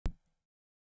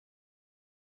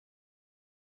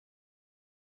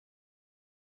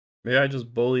Maybe I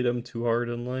just bullied him too hard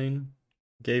in lane.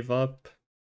 Gave up.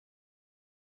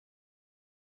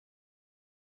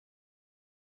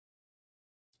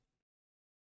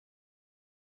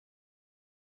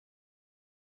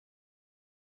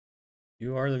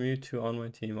 You are the Mewtwo on my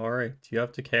team. Alright, you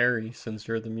have to carry since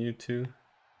you're the Mewtwo.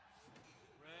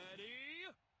 Ready,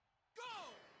 go!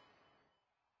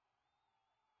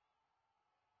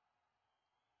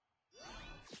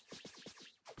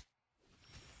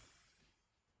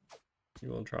 You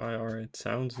will try. Alright,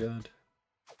 sounds good.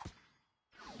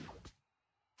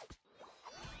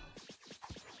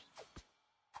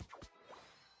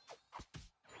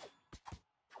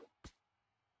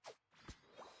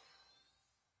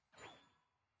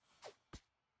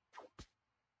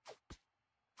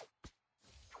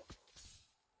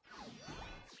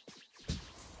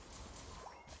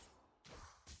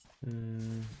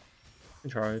 I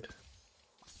tried.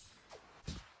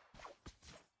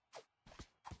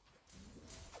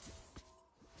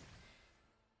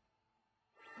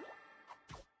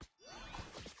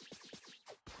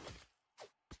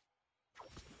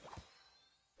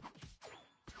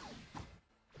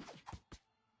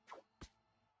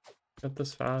 Get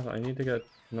this fast. I need to get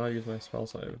not use my spell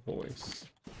side voice.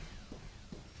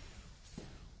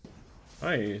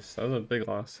 Nice. That was a big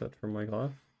last hit from my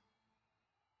glove.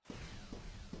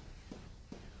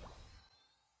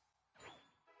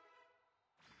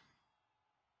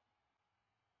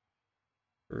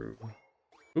 True.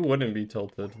 Who wouldn't be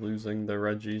tilted losing the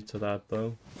Reggie to that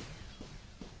though?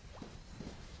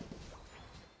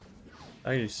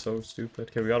 That is so stupid.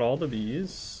 Okay, we got all the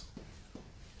bees.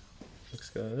 Looks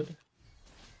good.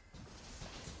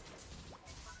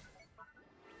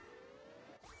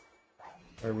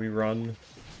 Or we run.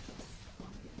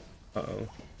 Uh-oh.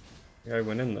 Yeah, I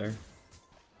went in there.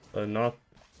 But not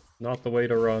the way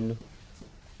to run.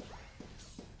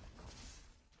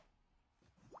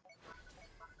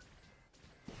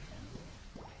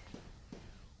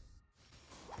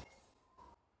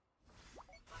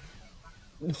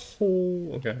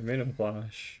 Oh, okay, I made him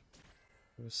flash.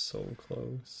 It was so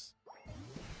close.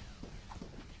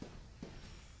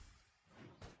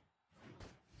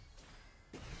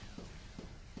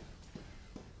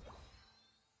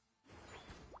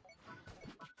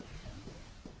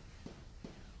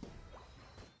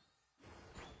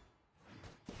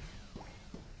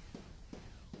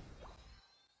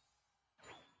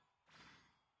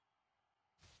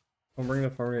 I'll bring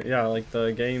the farm. Yeah, like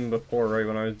the game before, right,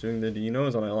 when I was doing the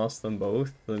Dinos and I lost them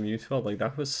both, the Mewtwo, like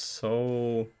that was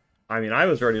so... I mean, I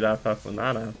was ready to FF when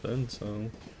that happened, so...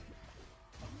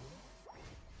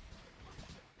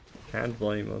 Can't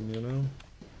blame them, you know?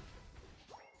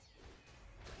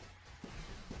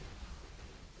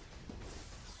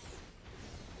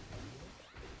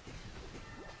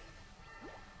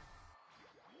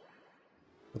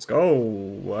 Let's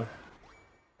go!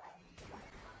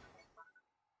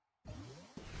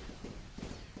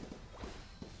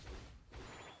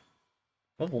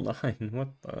 Level 9, what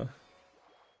the...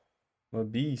 I'm a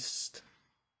beast.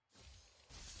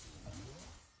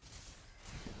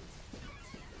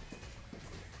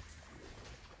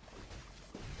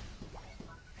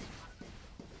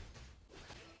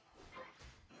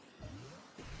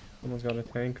 Someone's got a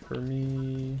tank for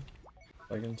me.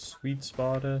 I can sweet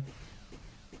spot it.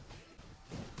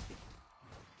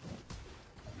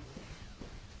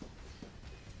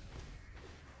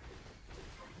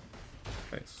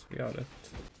 Nice, we got it.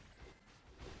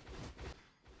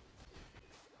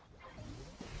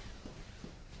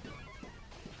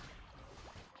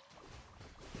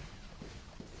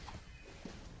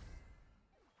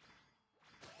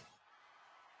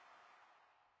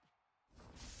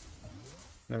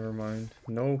 Never mind.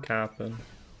 No capping.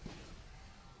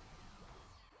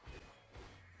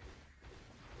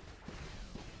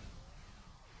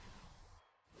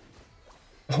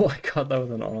 Oh, I got that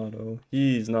with an auto.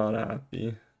 He's not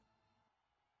happy.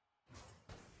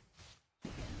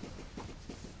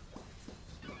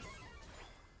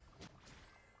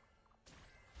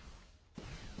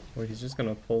 Wait, he's just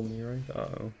gonna pull me, right?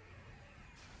 Uh-oh.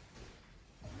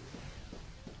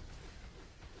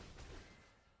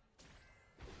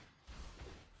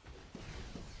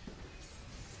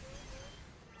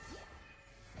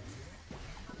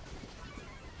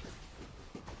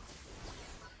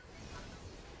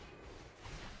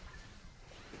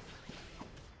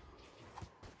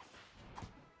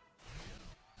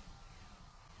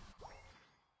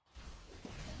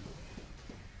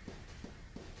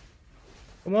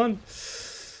 Come on.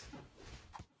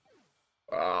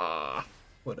 Ah,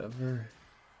 whatever.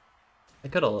 I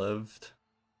could have lived.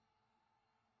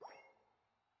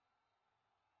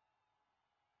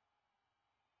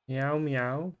 Meow,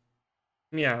 meow.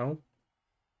 Meow.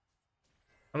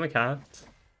 I'm a cat.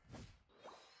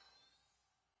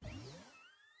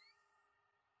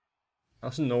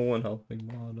 How's no one helping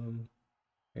bottom?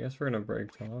 I guess we're gonna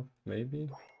break top, maybe?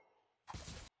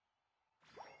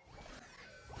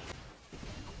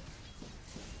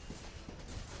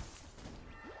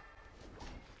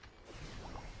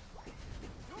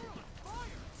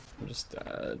 I'm just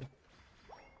dead.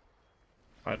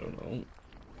 I don't know.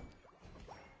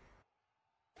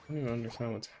 I don't even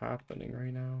understand what's happening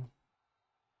right now.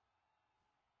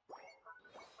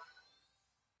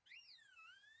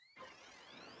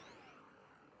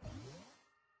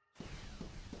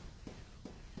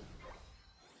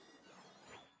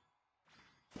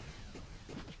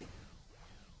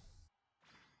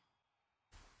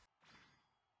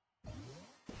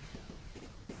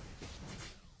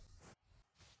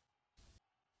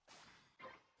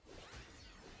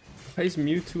 Why is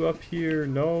Mewtwo up here?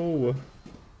 No!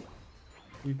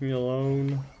 Leave me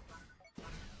alone.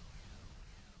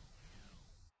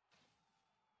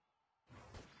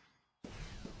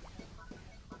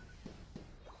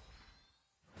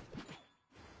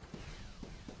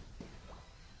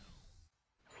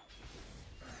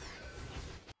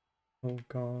 Oh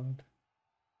god.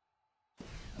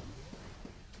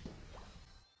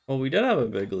 Well, we did have a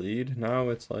big lead. Now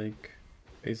it's like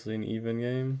basically an even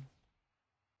game.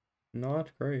 Not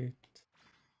great.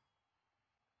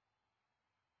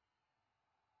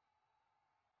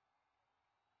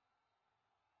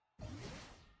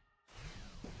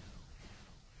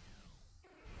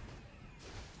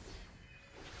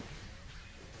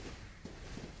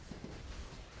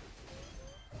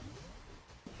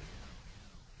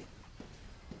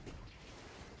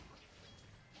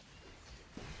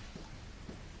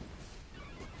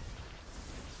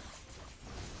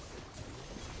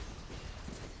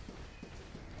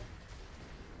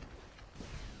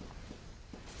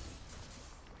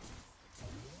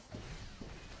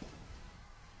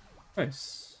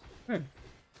 Nice. Okay.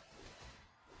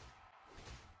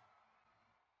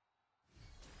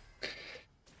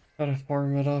 Gotta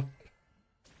farm it up.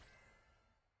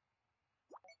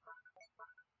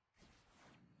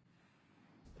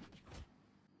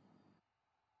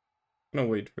 Gonna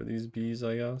wait for these bees,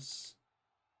 I guess.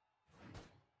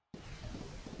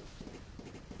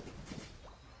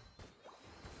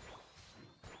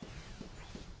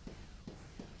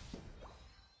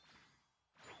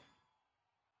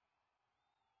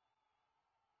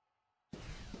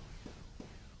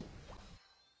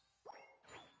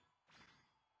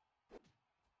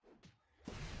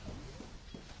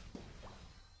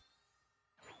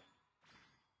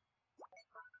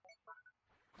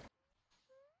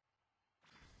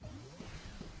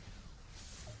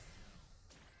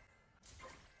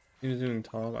 He's doing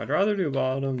top. I'd rather do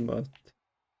bottom, but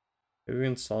maybe we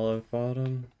can solid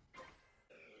bottom.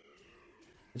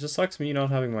 It just sucks me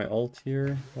not having my ult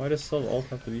here. Why does still ult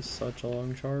have to be such a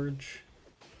long charge?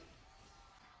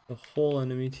 The whole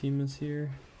enemy team is here.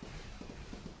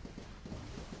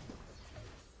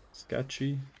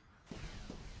 Sketchy.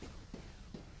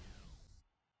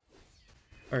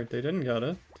 Alright, they didn't get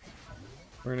it.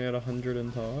 We're gonna get 100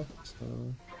 in top, so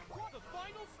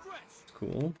it's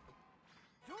cool.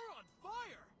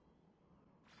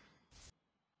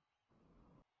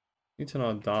 Need to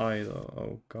not die though.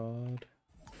 Oh god.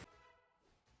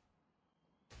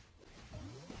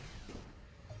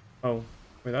 Oh,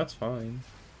 wait, that's fine.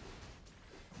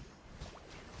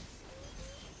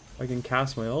 I can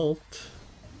cast my ult.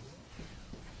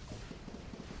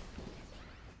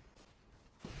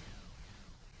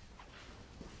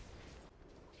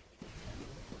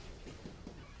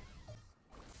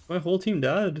 My whole team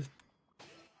dead.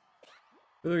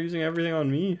 They're using everything on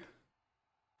me.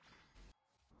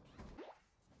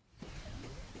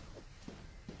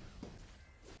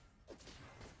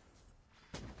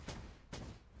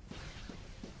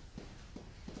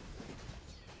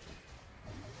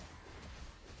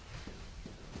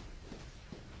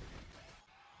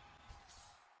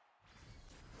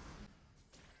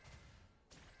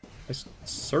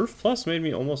 Surf Plus made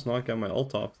me almost not get my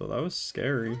ult off though. That was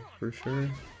scary for sure.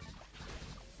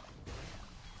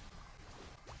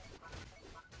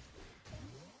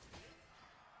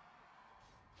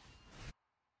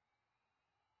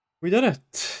 We did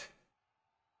it!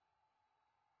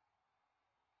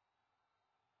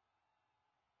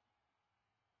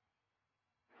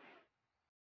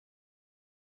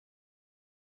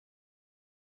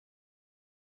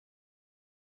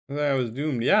 I was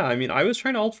doomed. Yeah, I mean, I was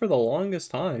trying to ult for the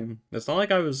longest time. It's not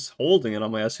like I was holding it.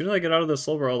 I'm like, as soon as I get out of the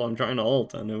silver ult, I'm trying to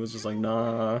ult. And it was just like,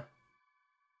 nah.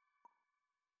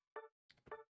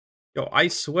 Yo, I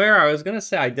swear I was gonna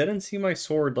say I didn't see my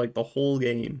sword like the whole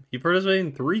game. He participated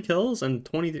in 3 kills and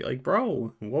 23. Like,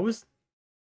 bro, what was.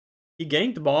 He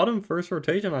ganked bottom first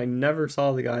rotation. I never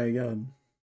saw the guy again.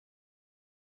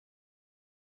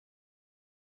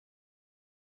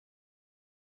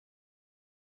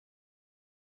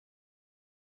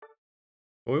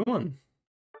 But we won.